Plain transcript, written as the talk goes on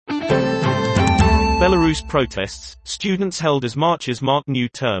Belarus protests, students held as marches mark new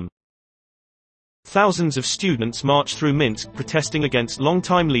term. Thousands of students marched through Minsk protesting against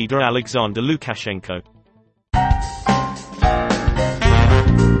longtime leader Alexander Lukashenko.